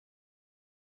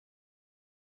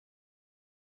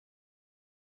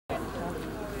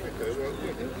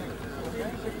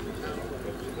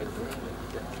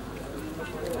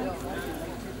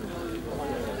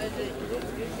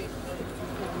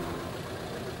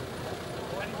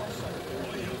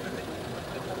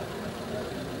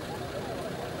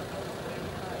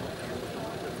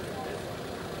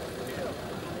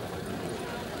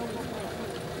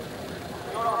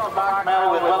Mark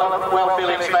Mel with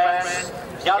well-filled expense.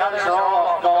 The others are all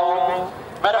off goal.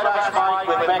 Meadowbranch Mike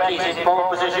with Becky's in pole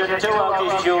position. 2 out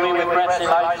is Julie with Betsy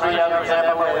Light. 3 out is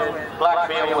Emma with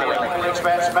Blackfield Willie.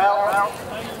 Expense Mel.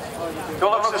 Go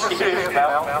look to Steve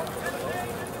Mel.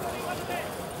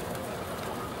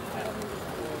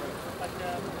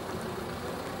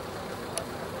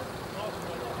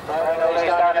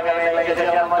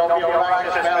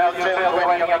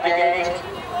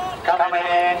 Coming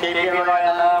in, keep your right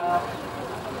arm.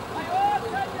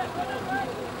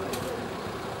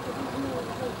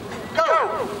 Go!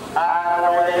 And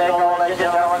away they go, ladies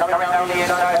and gentlemen, coming around the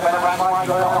inside,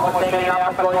 taking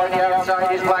up, going on the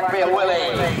outside is Blackfield Willie.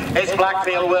 It's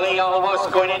Blackfield Willie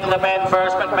almost going into the men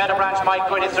first, but Meadowbranch might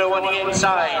put it through on the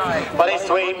inside. But it's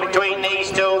between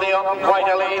these two, they up quite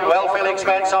a lead. Well-filled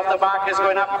expense off the back is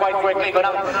going up quite quickly, going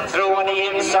up through on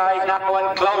the inside now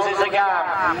and closes the gap.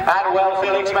 And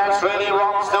well-filled expense really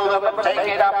runs through them, but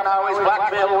taking it up now is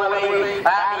Blackfield Willie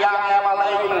and young Emma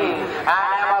Layton.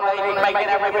 And Emma Layton making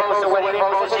every post a winning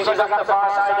post. She goes up the far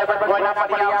side, but going up on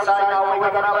the outside now. We've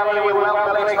got Melanie with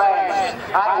well-filled expense.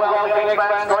 And well-filled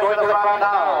expense going to the front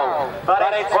now. But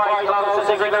it's quite close to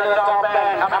Sigrid at the top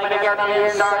end. Coming again on the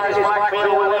inside is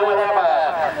Blackfield Willie with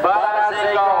Emma. But as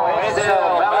they go, it's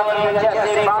still Melanie and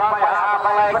Jessie front by half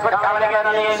a leg. But coming again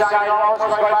on the inside, almost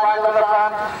right back to the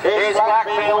front, is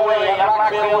Blackfield Willie. And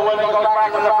Blackfield Willie goes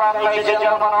back to the front, ladies and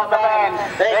gentlemen, on the bend.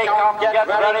 They come get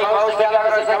very close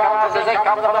together as they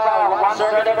come to the bell. 1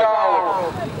 circuit to go.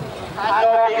 I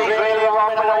know he's really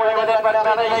running away with it, but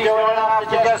Emily's doing enough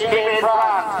to just keep in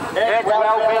front. It's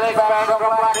well-filled expense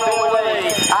from Blackfield Willie.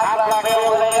 And Blackfield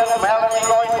Willie and Melanie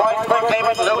going quite quickly,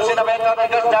 but losing a bit on it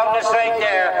goes down the straight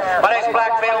there. But it's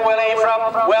Blackfield Willie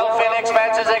from well-filled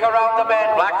expense as they go round the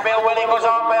bend. Blackfield Willie goes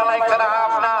on by a length and a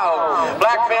half now.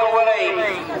 Blackfield Willie,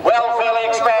 well-filled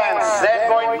expense. Then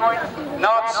going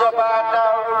not so bad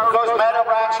now goes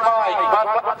Meadowbranch Mike. But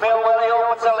Blackfield Willie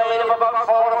opens a lead of about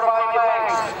 4 or 5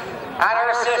 lengths. And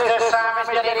her sister Sam is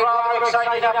getting rather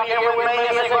excited up here with me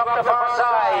as they go up the far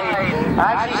side.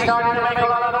 And she's starting to make a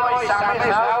lot of noise, Sam is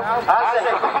now. As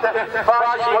they go up the far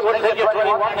side, she wouldn't think you're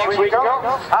 21 next week ago.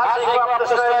 As they go up the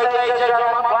straight, ladies and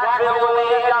gentlemen, Blackfield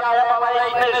Willie and young Emma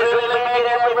Layton is really making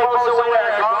every post a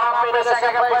winner. Come up in the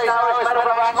second place now is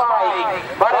Meadowbranch Mike.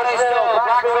 But it's still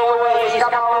Blackfield Willie. He's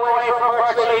come all the way from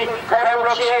virtually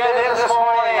Pembrokeshire this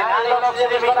morning. And he looks as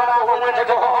if he's going to have a winner to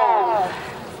go home.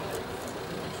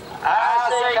 As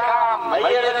they come,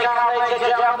 here they come, ladies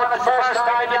and gentlemen, the first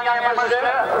time in Leominster,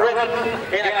 ridden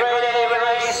in a Grade A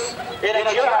race, in a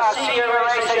senior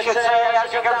race, I should say,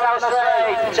 as you come down the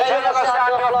straight. So you're going to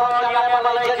start to applaud young Emma,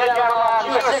 ladies and gentlemen.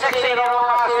 She was 16 on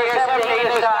last year,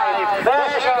 17 this time. There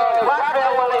she goes,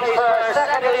 Blackfield Willie's first,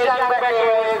 second is Jack Becky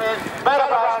with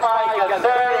Meadowbranch Mike, and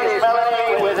third is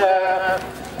Melanie with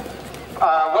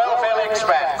well-filled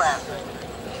expense.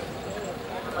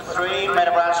 3,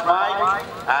 Meadowbranch Mike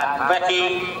and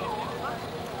Becky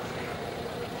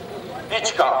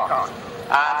Hitchcock.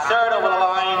 And third over the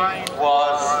line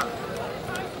was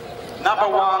number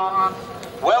 1,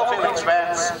 well-filled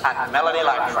expense and Melanie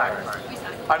Langford.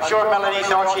 I'm sure Melanie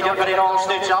thought she didn't get it all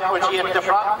stitched up when she hit the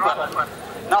front, but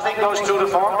nothing goes true to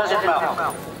form, does it,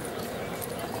 Mel?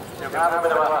 You're going to have a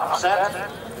bit of an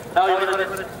upset. Now you're going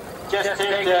to just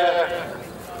take the...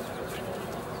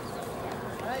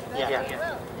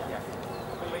 Yeah.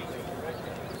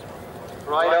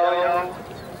 Right on.